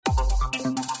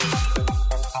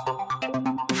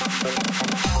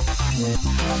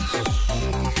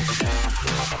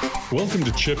Welcome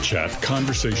to Chip Chat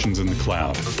Conversations in the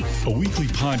Cloud, a weekly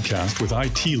podcast with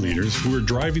IT leaders who are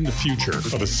driving the future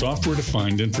of a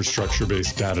software-defined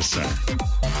infrastructure-based data center.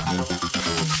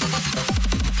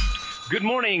 Good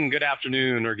morning, good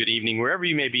afternoon, or good evening, wherever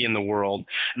you may be in the world.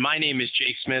 My name is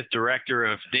Jake Smith, Director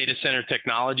of Data Center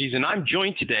Technologies, and I'm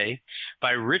joined today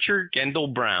by Richard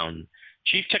Gendal Brown,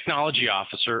 Chief Technology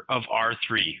Officer of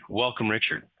R3. Welcome,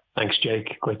 Richard. Thanks,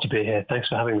 Jake. Great to be here. Thanks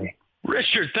for having me.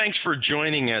 Richard, thanks for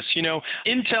joining us. You know,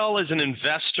 Intel is an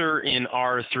investor in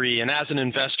R3, and as an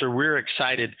investor, we're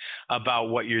excited about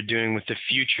what you're doing with the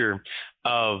future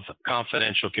of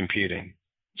confidential computing.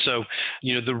 So,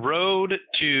 you know, the road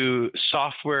to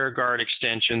software guard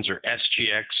extensions, or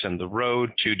SGX, and the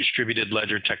road to distributed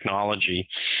ledger technology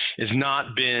has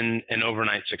not been an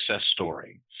overnight success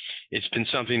story. It's been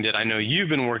something that I know you've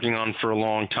been working on for a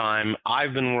long time.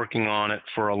 I've been working on it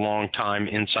for a long time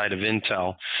inside of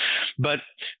Intel. But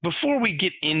before we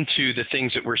get into the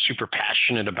things that we're super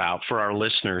passionate about for our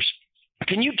listeners,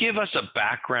 can you give us a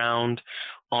background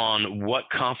on what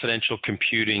confidential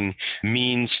computing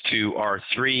means to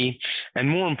R3? And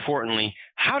more importantly,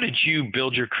 how did you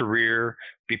build your career,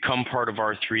 become part of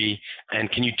R3?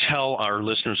 And can you tell our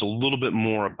listeners a little bit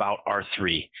more about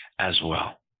R3 as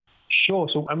well? Sure.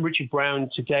 So I'm Richard Brown.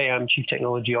 Today, I'm Chief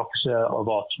Technology Officer of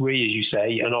R3, as you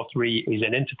say, and R3 is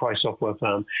an enterprise software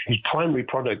firm whose primary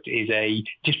product is a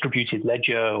distributed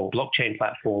ledger or blockchain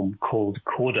platform called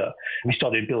Corda. We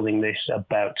started building this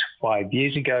about 5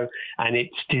 years ago, and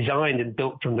it's designed and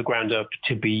built from the ground up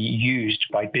to be used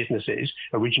by businesses,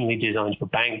 originally designed for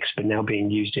banks, but now being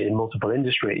used in multiple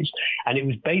industries. And it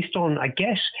was based on, I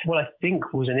guess, what I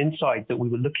think was an insight that we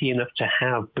were lucky enough to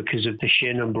have because of the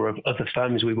sheer number of other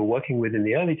firms we were working with in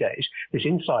the early days, this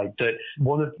insight that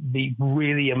one of the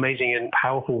really amazing and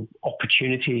powerful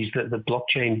opportunities that the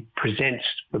blockchain presents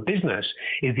for business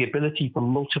is the ability for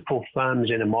multiple firms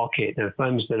in a market,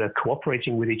 firms that are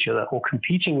cooperating with each other or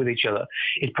competing with each other.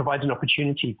 It provides an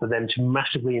opportunity for them to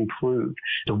massively improve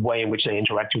the way in which they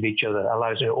interact with each other. It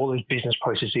allows all those business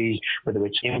processes, whether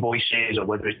it's invoices or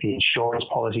whether it's the insurance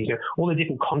policies, all the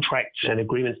different contracts and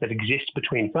agreements that exist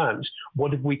between firms.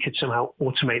 What if we could somehow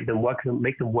automate them,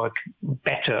 make them work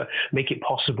better, make it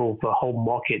possible for whole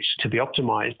markets to be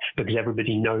optimized because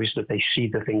everybody knows that they see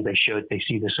the things they should, they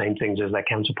see the same things as their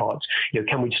counterparts.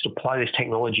 Can we just apply this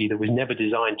technology that was never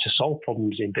designed to solve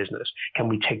problems in business? Can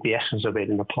we take the essence of it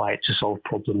and apply it to solve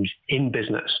problems in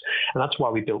business? And that's why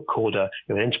we built Corda,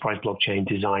 an enterprise blockchain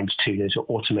designed to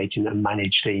automate and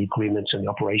manage the agreements and the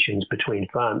operations between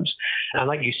firms. And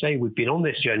like you say, we've been on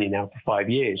this journey now for 5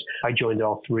 years. I joined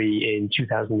R3 in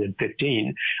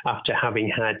 2015 after having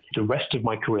had the rest of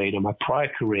my career, my prior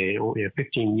career,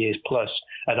 15 years plus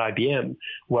at IBM,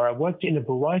 where I worked in a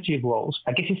variety of roles.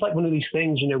 I guess it's like one of these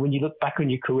things, when you look back on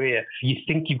your career, you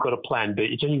think you've got a plan, but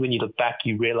it's only when you look back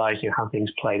you realize how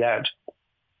things played out.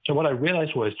 So what I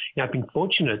realized was, I've been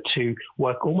fortunate to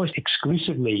work almost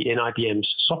exclusively in IBM's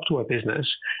software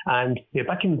business. And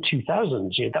back in the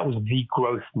 2000s, that was the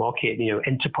growth market,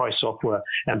 enterprise software,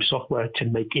 software to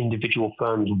make individual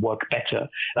firms work better.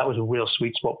 That was a real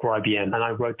sweet spot for IBM. And I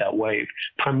rode that wave,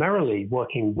 primarily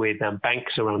working with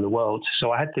banks around the world. So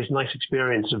I had this nice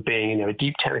experience of being, a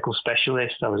deep technical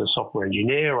specialist. I was a software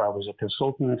engineer. I was a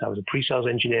consultant. I was a pre-sales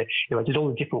engineer. I did all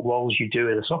the different roles you do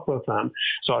in a software firm.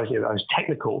 So I was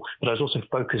technical, but I was also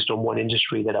focused on one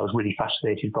industry that I was really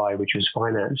fascinated by, which was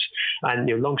finance. And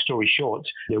long story short,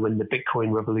 when the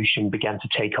Bitcoin revolution began to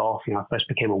take off, I first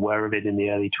became aware of it in the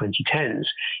early 2010s.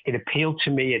 It appealed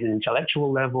to me at an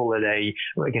intellectual level,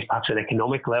 perhaps an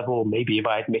economic level, maybe if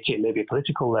I admit it, maybe a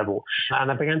political level. And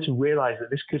I began to realize that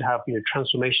this could have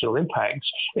transformational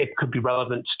impacts. It could be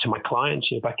relevant to my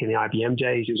clients. Back in the IBM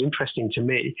days, it was interesting to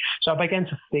me. So I began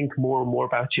to think more and more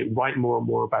about it, write more and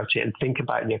more about it, and think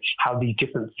about how these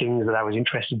different things that I was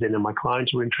interested in and my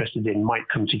clients were interested in might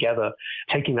come together.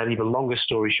 Taking that even longer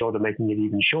story short and making it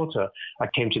even shorter, I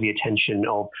came to the attention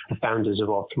of the founders of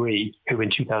R3, who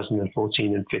in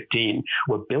 2014 and 15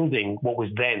 were building what was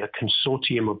then a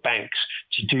consortium of banks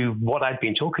to do what I'd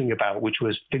been talking about, which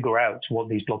was figure out what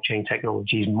these blockchain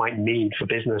technologies might mean for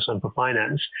business and for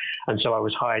finance. And so I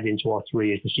was hired into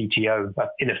R3 as the CTO,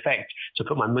 but in effect, to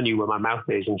put my money where my mouth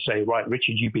is and say, right,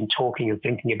 Richard, you've been talking and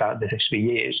thinking about this for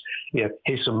years.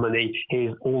 Here's some money.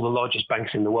 Here's all the largest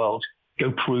banks in the world.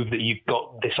 go prove that you've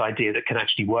got this idea that can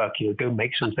actually work. Go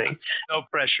make something. No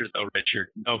pressure, though, Richard.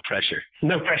 No pressure.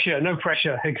 No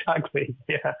pressure. Exactly.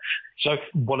 Yeah. So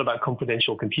what about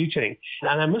confidential computing?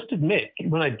 And I must admit,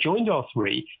 when I joined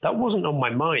R3, that wasn't on my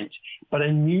mind, but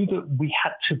I knew that we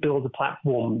had to build a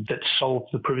platform that solved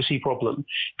the privacy problem.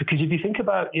 Because if you think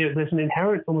about, there's an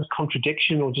inherent almost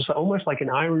contradiction or just almost like an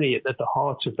irony at the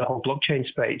heart of the whole blockchain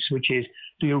space, which is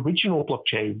the original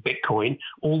blockchain, Bitcoin,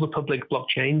 all the public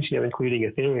blockchains,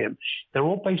 including Ethereum, they're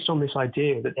all based on this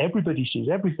idea that everybody sees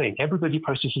everything. Everybody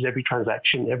processes every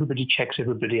transaction. Everybody checks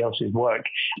everybody else's work.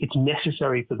 It's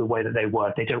necessary for the way that they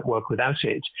work. They don't work without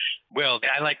it. Well,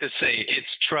 I like to say it's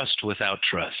trust without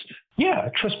trust. Yeah,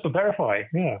 trust but verify.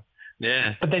 Yeah.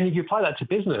 Yeah. But then if you apply that to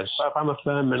business, so if I'm a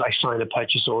firm and I sign a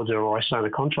purchase order or I sign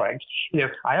a contract,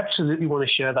 I absolutely want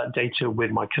to share that data with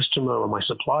my customer or my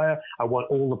supplier. I want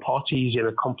all the parties in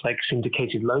a complex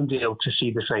syndicated loan deal to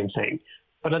see the same thing.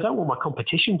 But I don't want my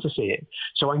competition to see it.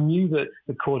 So I knew that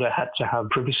the Corda had to have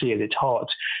privacy at its heart.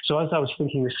 So as I was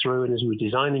thinking this through and as we were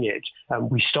designing it,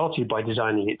 we started by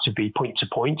designing it to be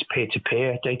point-to-point,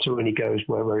 peer-to-peer. Data only goes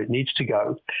wherever it needs to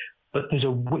go. But there's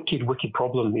a wicked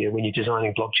problem here when you're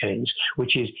designing blockchains,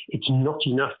 which is it's not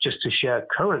enough just to share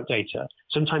current data.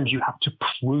 Sometimes you have to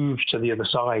prove to the other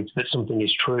side that something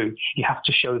is true. You have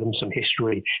to show them some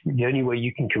history. The only way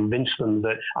you can convince them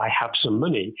that I have some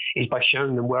money is by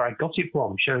showing them where I got it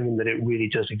from, showing them that it really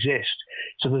does exist.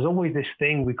 So there's always this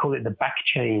thing, we call it the back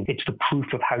chain. It's the proof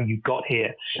of how you got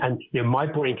here. And my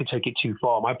brain could take it too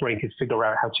far. My brain could figure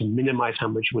out how to minimize how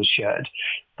much was shared.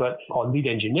 But our lead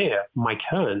engineer, Mike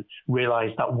Hearn,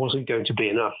 realized that wasn't going to be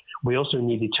enough. We also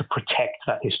needed to protect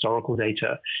that historical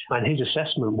data. And his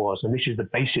assessment was, and this is the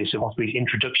basis of his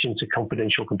introduction to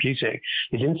confidential computing,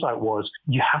 his insight was,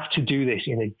 you have to do this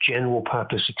in a general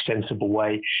purpose, extensible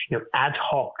way. Ad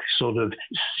hoc sort of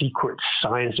secret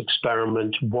science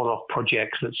experiment, one-off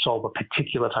projects that solve a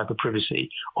particular type of privacy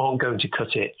aren't going to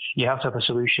cut it. You have to have a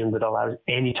solution that allows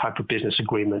any type of business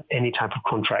agreement, any type of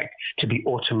contract to be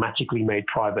automatically made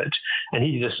private. And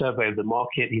he did a survey of the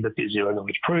market. He looked at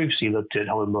zero-knowledge proofs. He looked at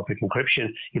homomorphic encryption.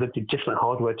 He looked at different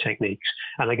hardware techniques.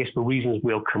 And I guess the reasons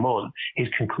we'll come on, his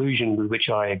conclusion with which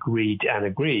I agreed and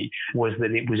agree was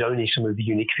that it was only some of the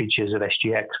unique features of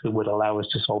SGX that would allow us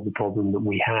to solve the problem that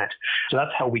we had. So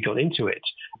that's how we got into it.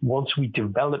 Once we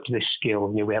developed this skill,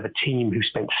 we have a team who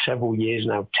spent several years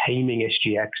now taming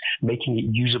SGX, making it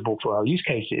usable for our use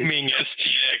cases. Taming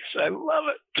SGX, I love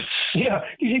it. Yeah,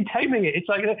 you see, taming it. It's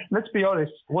like, let's be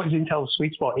honest, what is Intel's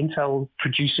sweet spot? Intel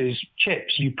produces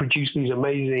chips. You produce these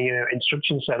amazing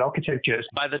instruction set architectures.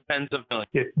 By the tens of millions.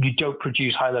 You don't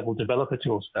produce high-level developer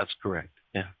tools. That's correct,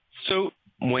 yeah. So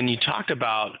when you talk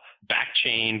about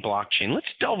backchain, blockchain, let's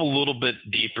delve a little bit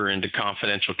deeper into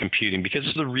confidential computing, because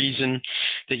it's the reason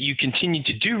that you continue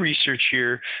to do research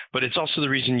here, but it's also the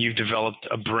reason you've developed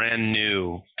a brand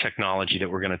new technology that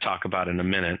we're going to talk about in a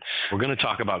minute. We're going to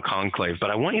talk about Conclave, but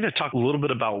I want you to talk a little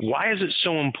bit about why is it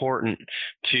so important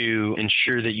to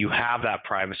ensure that you have that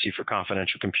privacy for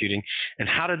confidential computing, and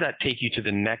how did that take you to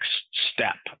the next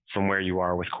step from where you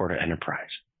are with Corda Enterprise?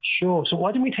 Sure. So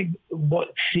why don't we take what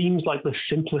seems like the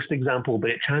simplest example, but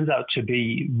it turns out to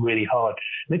be really hard.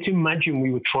 Let's imagine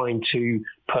we were trying to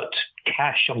put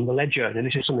cash on the ledger. And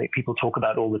this is something people talk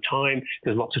about all the time.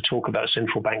 There's lots of talk about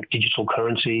central bank digital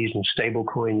currencies and stable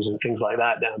coins and things like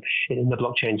that down in the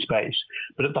blockchain space.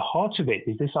 But at the heart of it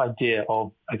is this idea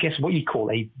of, I guess, what you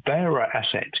call a bearer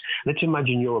asset. Let's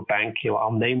imagine you're a bank.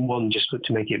 I'll name one just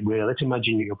to make it real. Let's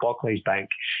imagine you're Barclays Bank.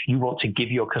 You want to give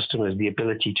your customers the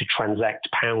ability to transact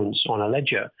pounds on a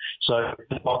ledger. So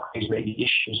Barclays maybe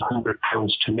issues £100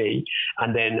 to me,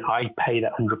 and then I pay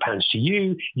that £100 to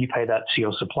you. You pay that to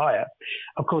your supplier.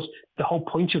 Of course, the whole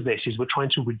point of this is we're trying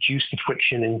to reduce the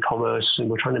friction in commerce, and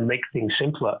we're trying to make things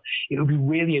simpler. It would be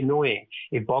really annoying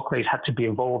if Barclays had to be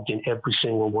involved in every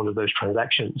single one of those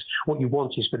transactions. What you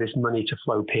want is for this money to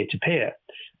flow peer-to-peer.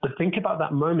 But think about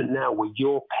that moment now where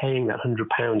you're paying that £100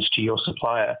 to your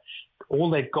supplier. All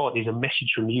they've got is a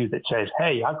message from you that says,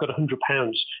 hey, I've got £100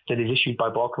 that is issued by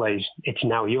Barclays. It's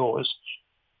now yours.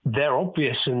 Their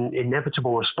obvious and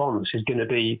inevitable response is going to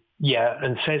be, yeah,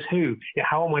 and says who?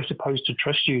 How am I supposed to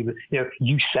trust you?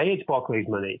 You say it's Barclays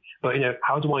money, but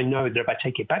how do I know that if I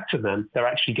take it back to them, they're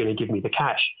actually going to give me the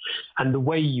cash? And the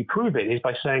way you prove it is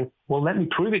by saying, well, let me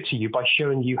prove it to you by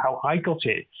showing you how I got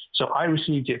it. So I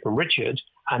received it from Richard,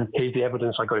 and here's the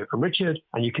evidence I got it from Richard,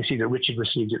 and you can see that Richard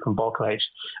received it from Barclays.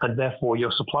 And therefore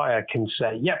your supplier can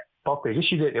say, yep, Barclays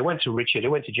issued it, it went to Richard, it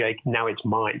went to Jake, now it's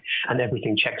mine, and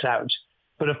everything checks out.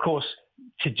 But of course,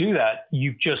 To do that,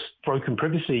 you've just broken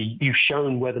privacy. You've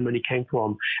shown where the money came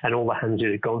from and all the hands it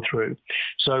had gone through.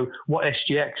 So what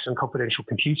SGX and confidential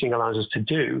computing allows us to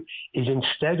do is,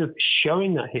 instead of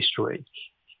showing that history,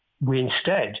 we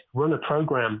instead run a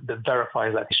program that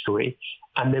verifies that history,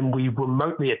 and then we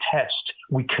remotely attest,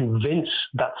 we convince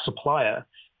that supplier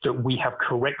that we have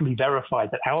correctly verified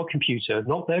that our computer,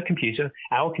 not their computer,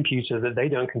 our computer that they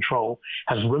don't control,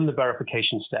 has run the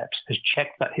verification steps, has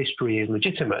checked that history is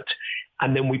legitimate.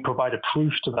 And then we provide a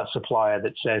proof to that supplier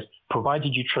that says,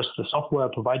 provided you trust the software,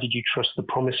 provided you trust the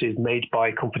promises made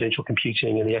by confidential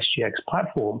computing and the SGX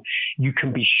platform, you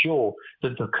can be sure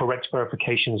that the correct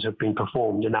verifications have been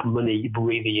performed and that money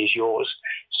really is yours.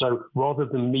 So rather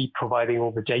than me providing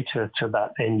all the data to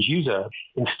that end user,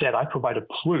 instead I provide a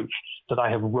proof that I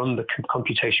have run the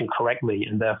computation correctly,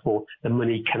 and therefore the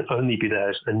money can only be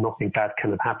theirs and nothing bad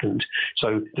can have happened.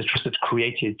 So the trust that's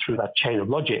created through that chain of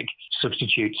logic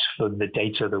substitutes for the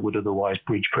data that would otherwise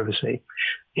breach privacy.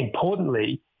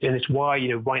 Importantly, and it's why,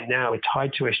 right now it's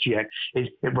tied to SGX, is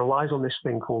it relies on this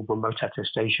thing called remote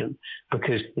attestation,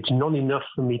 because it's not enough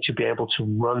for me to be able to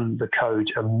run the code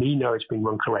and me know it's been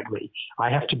run correctly. I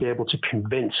have to be able to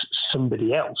convince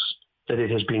somebody else that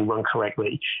it has been run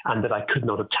correctly and that I could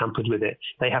not have tampered with it.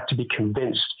 They have to be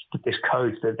convinced that this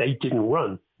code that they didn't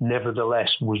run nevertheless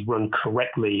was run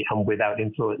correctly and without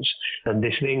influence. And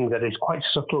this thing that is quite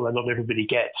subtle and not everybody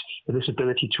gets, this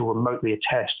ability to remotely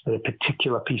attest that a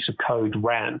particular piece of code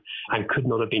ran and could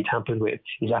not have been tampered with,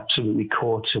 is absolutely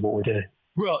core to what we're doing.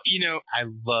 Well, I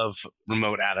love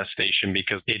remote attestation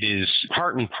because it is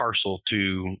part and parcel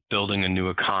to building a new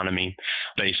economy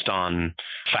based on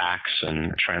facts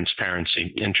and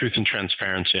transparency. And truth and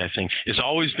transparency, I think, has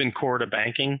always been core to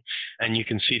banking. And you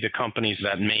can see the companies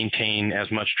that maintain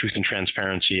as much truth and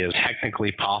transparency as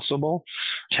technically possible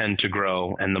tend to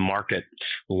grow. And the market,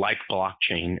 like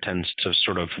blockchain, tends to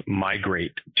sort of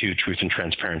migrate to truth and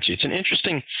transparency. It's an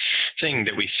interesting thing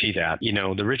that we see that,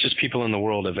 the richest people in the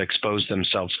world have exposed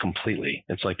themselves completely.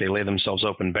 It's like they lay themselves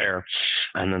open bare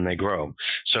and then they grow.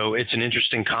 So it's an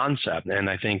interesting concept. And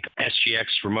I think SGX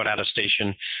remote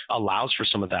attestation allows for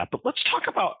some of that. But let's talk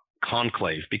about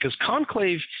Conclave, because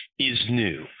Conclave is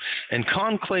new. And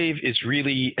Conclave is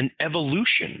really an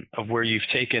evolution of where you've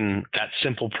taken that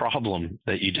simple problem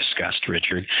that you discussed,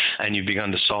 Richard, and you've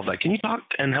begun to solve that. Can you talk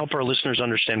and help our listeners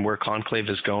understand where Conclave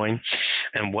is going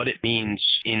and what it means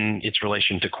in its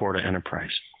relation to Corda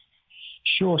Enterprise?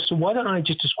 Sure. So why don't I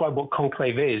just describe what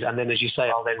Conclave is, and then, as you say,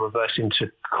 I'll then reverse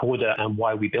into Corda and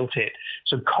why we built it.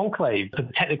 So Conclave, for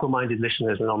the technical-minded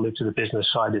listeners, and I'll move to the business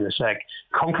side in a sec,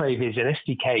 Conclave is an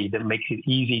SDK that makes it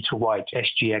easy to write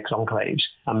SGX enclaves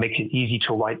and makes it easy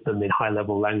to write them in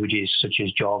high-level languages such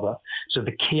as Java. So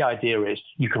the key idea is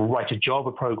you can write a Java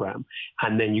program,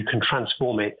 and then you can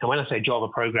transform it. And when I say Java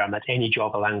program, that's any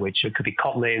Java language. So it could be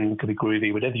Kotlin, it could be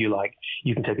Groovy, whatever you like.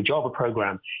 You can take a Java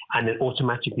program and then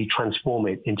automatically transform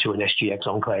it into an SGX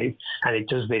enclave. And it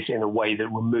does this in a way that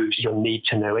removes your need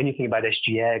to know anything about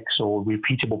SGX or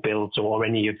repeatable builds or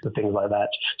any of the things like that.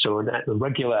 So a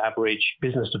regular average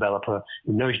business developer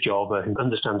who knows Java, who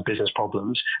understands business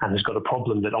problems and has got a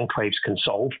problem that enclaves can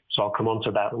solve. So I'll come on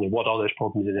to that. What are those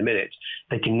problems in a minute?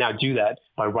 They can now do that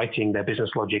by writing their business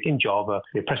logic in Java.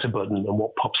 You press a button and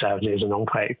what pops out is an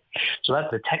enclave. So that's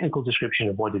the technical description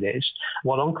of what it is.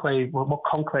 What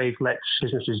Conclave lets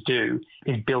businesses do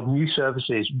is build new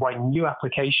services, write new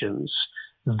applications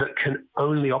that can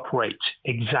only operate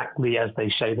exactly as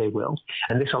they say they will.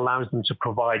 And this allows them to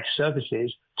provide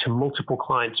services to multiple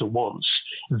clients at once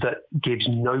that gives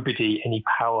nobody any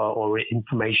power or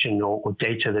information or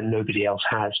data that nobody else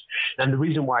has. And the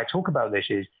reason why I talk about this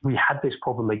is we had this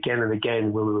problem again and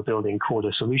again when we were building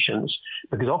Corda solutions,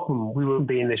 because often we would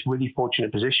be in this really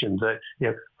fortunate position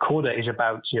that Corda is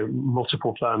about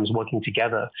multiple firms working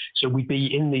together. So we'd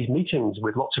be in these meetings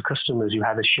with lots of customers who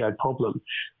had a shared problem.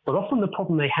 But often the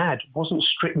problem they had wasn't,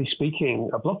 strictly speaking,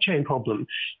 a blockchain problem.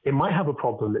 It might have a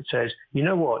problem that says, you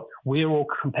know what, we're all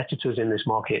competitors in this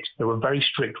market. There are very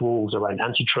strict rules around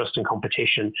antitrust and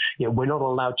competition. We're not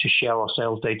allowed to share our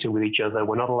sales data with each other.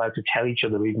 We're not allowed to tell each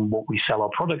other even what we sell our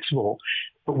products for.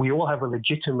 But we all have a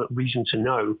legitimate reason to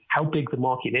know how big the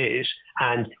market is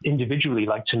and individually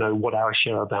like to know what our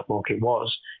share of that market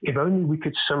was. If only we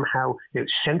could somehow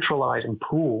centralize and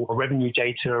pool our revenue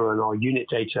data and our unit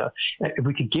data, if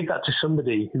we could give that to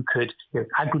somebody who could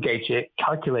aggregate it,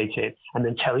 calculate it, and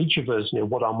then tell each of us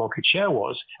what our market share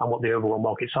was and what the overall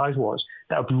market size was,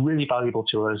 that would be really valuable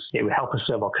to us. It would help us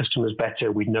serve our customers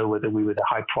better. We'd know whether we were the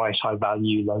high price, high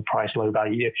value, low price, low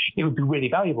value. It would be really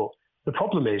valuable. The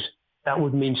problem is, that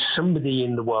would mean somebody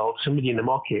in the world, somebody in the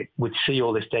market would see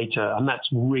all this data. And that's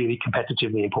really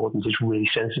competitively important. It's really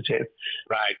sensitive.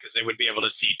 Right, because they would be able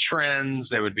to see trends.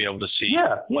 They would be able to see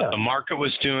what the market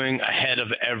was doing ahead of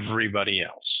everybody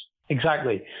else.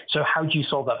 Exactly. So how do you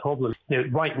solve that problem?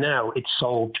 Right now, it's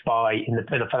solved by, in the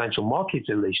financial markets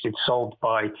at least, it's solved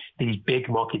by these big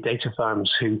market data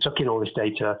firms who suck in all this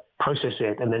data, process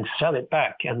it, and then sell it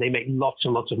back. And they make lots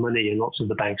and lots of money, and lots of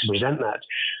the banks resent that.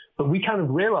 But we kind of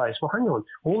realized, well, hang on,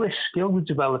 all this skill we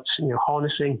developed,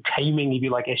 harnessing, taming, if you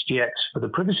like, SGX for the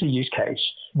privacy use case,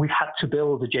 we've had to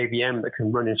build a JVM that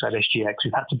can run inside SGX.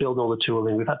 We've had to build all the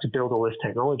tooling. We've had to build all this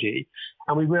technology.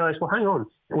 And we realized, well, hang on,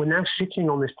 we're now sitting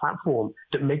on this platform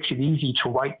that makes it easy to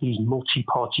write these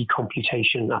multi-party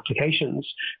computation applications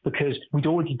because we'd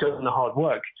already done the hard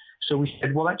work. So we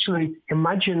said, well, actually,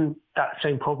 imagine that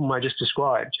same problem I just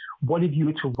described. What if you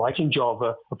were to write in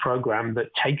Java a program that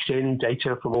takes in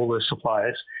data from all the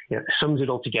suppliers, sums it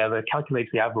all together, calculates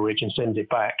the average, and sends it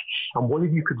back? And what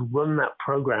if you could run that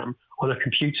program on a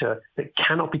computer that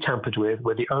cannot be tampered with,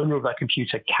 where the owner of that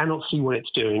computer cannot see what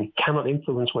it's doing, cannot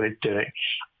influence what it's doing?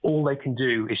 All they can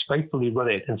do is faithfully run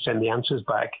it and send the answers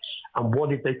back. And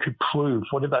what if they could prove,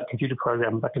 what if that computer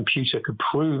program, that computer could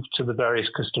prove to the various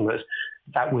customers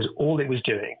that was all it was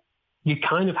doing? You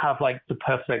kind of have like the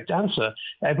perfect answer.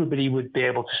 Everybody would be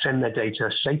able to send their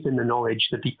data safe in the knowledge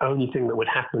that the only thing that would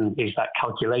happen is that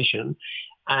calculation.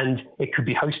 And it could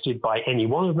be hosted by any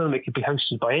one of them. It could be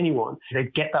hosted by anyone. They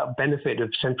get that benefit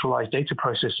of centralized data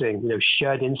processing,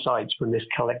 shared insights from this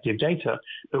collective data,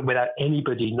 but without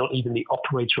anybody, not even the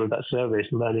operator of that service,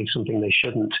 learning something they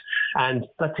shouldn't. And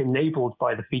that's enabled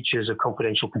by the features of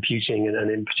confidential computing and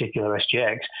in particular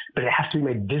SGX, but it has to be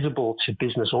made visible to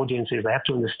business audiences. They have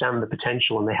to understand the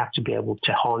potential and they have to be able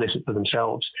to harness it for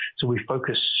themselves. So we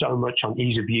focus so much on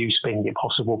ease of use, making it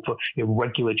possible for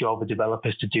regular Java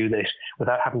developers to do this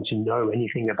without having to know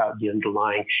anything about the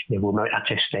underlying remote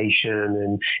attestation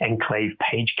and enclave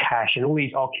page cache and all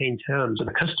these arcane terms. And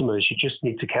the customers, you just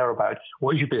need to care about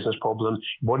what is your business problem,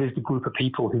 what is the group of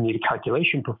people who need a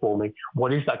calculation performing,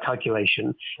 what is that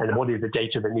calculation, and what is the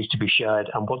data that needs to be shared,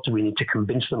 and what do we need to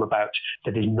convince them about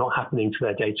that is not happening to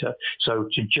their data. So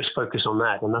to just focus on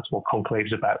that, and that's what Conclave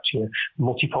is about,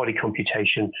 multi-party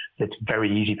computation that's very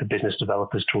easy for business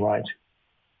developers to write.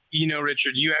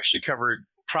 Richard, you actually covered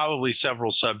probably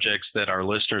several subjects that our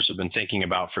listeners have been thinking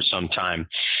about for some time.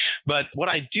 But what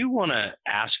I do want to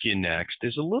ask you next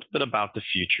is a little bit about the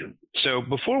future. So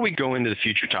before we go into the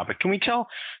future topic, can we tell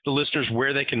the listeners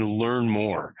where they can learn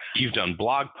more? You've done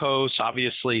blog posts,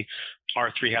 obviously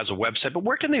R3 has a website, but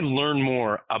where can they learn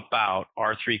more about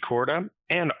R3 Corda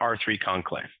and R3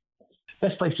 Conclave?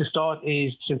 Best place to start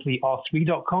is simply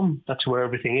r3.com. That's where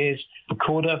everything is. For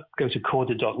Corda, go to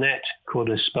corda.net.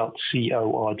 Corda is spelled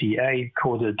C-O-R-D-A,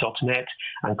 corda.net,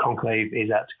 and Conclave is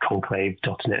at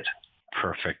conclave.net.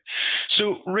 Perfect.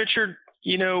 So, Richard,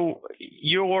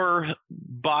 you're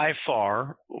by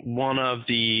far one of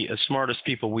the smartest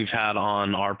people we've had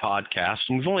on our podcast.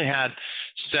 And we've only had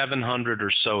 700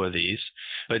 or so of these.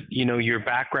 But, your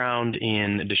background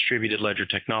in distributed ledger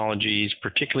technologies,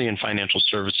 particularly in financial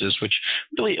services, which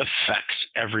really affects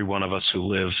every one of us who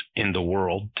live in the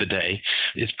world today,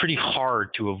 is pretty hard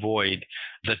to avoid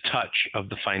the touch of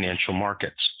the financial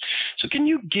markets. So can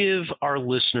you give our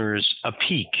listeners a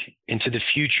peek into the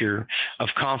future of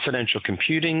confidential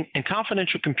computing and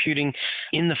confidential computing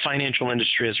in the financial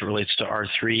industry as it relates to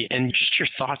R3 and just your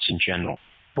thoughts in general?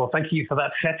 Well, thank you for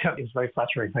that setup. It's very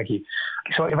flattering. Thank you.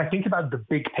 So if I think about the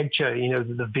big picture,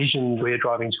 the vision we're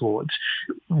driving towards,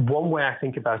 one way I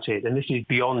think about it, and this is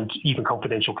beyond even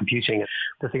confidential computing,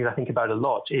 the thing I think about a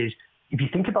lot is if you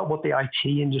think about what the IT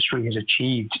industry has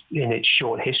achieved in its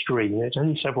short history, it's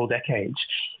only several decades,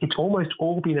 it's almost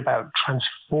all been about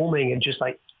transforming and just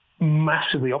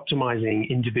massively optimizing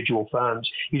individual firms.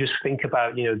 You just think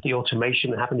about, the automation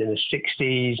that happened in the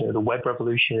 60s, the web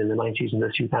revolution in the 90s and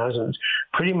the 2000s.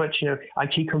 Pretty much,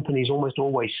 IT companies almost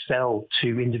always sell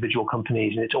to individual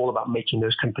companies, and it's all about making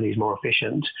those companies more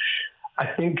efficient. I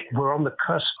think we're on the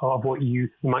cusp of what you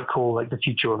might call the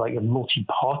future of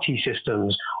multi-party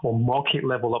systems or market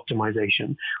level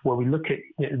optimization, where we look at,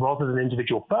 rather than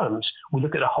individual firms, we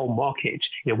look at a whole market.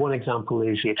 One example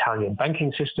is the Italian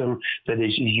banking system that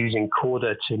is using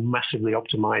Corda to massively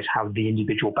optimize how the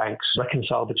individual banks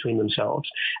reconcile between themselves.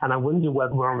 And I wonder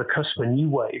whether we're on the cusp of a new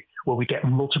wave where we get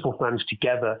multiple firms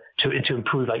together to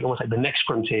improve almost the next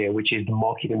frontier, which is the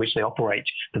market in which they operate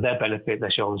for their benefit, their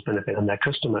shareholders' benefit, and their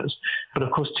customers. But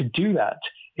of course, to do that,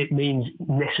 it means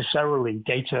necessarily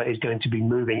data is going to be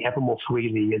moving ever more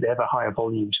freely at ever higher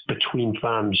volumes between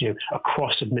firms,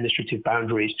 across administrative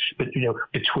boundaries, but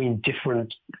between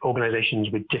different organizations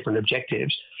with different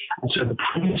objectives. And so the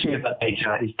privacy of that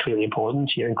data is clearly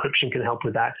important. Encryption can help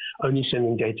with that. Only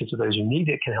sending data to those who need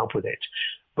it can help with it.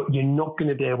 But you're not going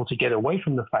to be able to get away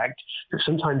from the fact that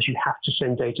sometimes you have to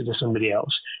send data to somebody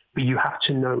else, but you have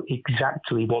to know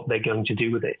exactly what they're going to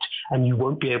do with it. And you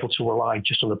won't be able to rely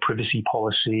just on a privacy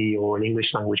policy or an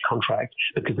English language contract,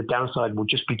 because the downside will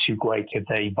just be too great if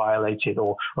they violate it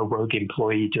or a rogue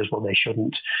employee does what they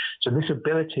shouldn't. So this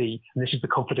ability, and this is the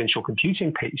confidential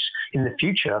computing piece, in the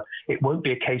future, it won't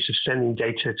be a case of sending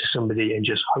data to somebody and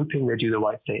just hoping they do the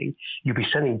right thing. You'll be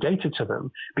sending data to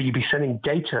them, but you'll be sending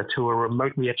data to a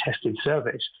remotely attested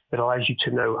service that allows you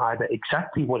to know either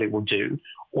exactly what it will do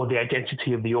or the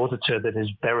identity of the auditor that has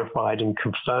verified and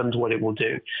confirmed what it will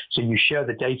do. So you share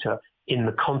the data in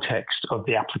the context of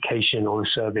the application or the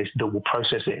service that will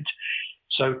process it.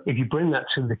 So if you bring that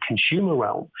to the consumer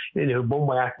realm, one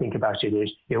way I think about it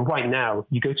is, right now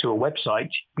you go to a website,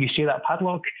 you see that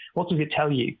padlock, what does it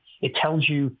tell you? It tells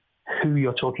you who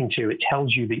you're talking to. It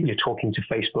tells you that you're talking to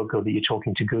Facebook or that you're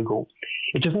talking to Google.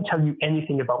 It doesn't tell you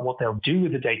anything about what they'll do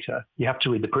with the data. You have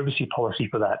to read the privacy policy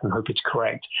for that and hope it's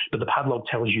correct. But the padlock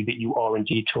tells you that you are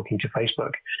indeed talking to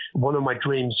Facebook. One of my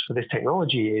dreams for this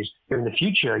technology is in the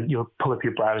future, you'll pull up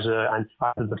your browser and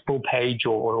either the full page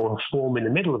or a form in the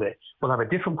middle of it will have a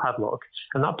different padlock.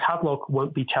 And that padlock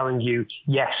won't be telling you,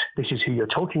 yes, this is who you're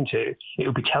talking to. It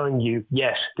will be telling you,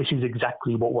 yes, this is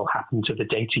exactly what will happen to the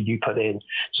data you put in.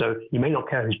 So you may not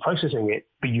care who's processing it,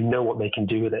 but you know what they can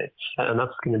do with it. And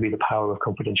that's going to be the power of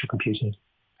confidential computing.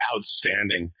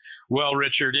 Outstanding. Well,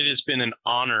 Richard, it has been an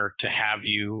honor to have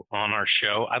you on our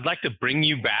show. I'd like to bring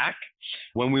you back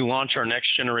when we launch our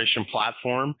next generation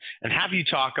platform and have you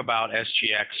talk about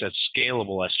SGX as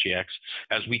scalable SGX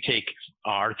as we take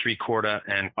R3 Corda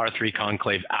and R3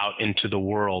 Conclave out into the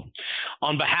world.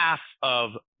 On behalf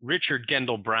of Richard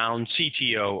Gendal Brown,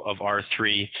 CTO of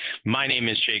R3, my name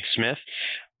is Jake Smith.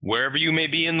 Wherever you may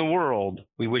be in the world,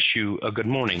 we wish you a good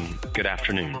morning, good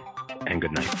afternoon, and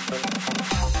good night.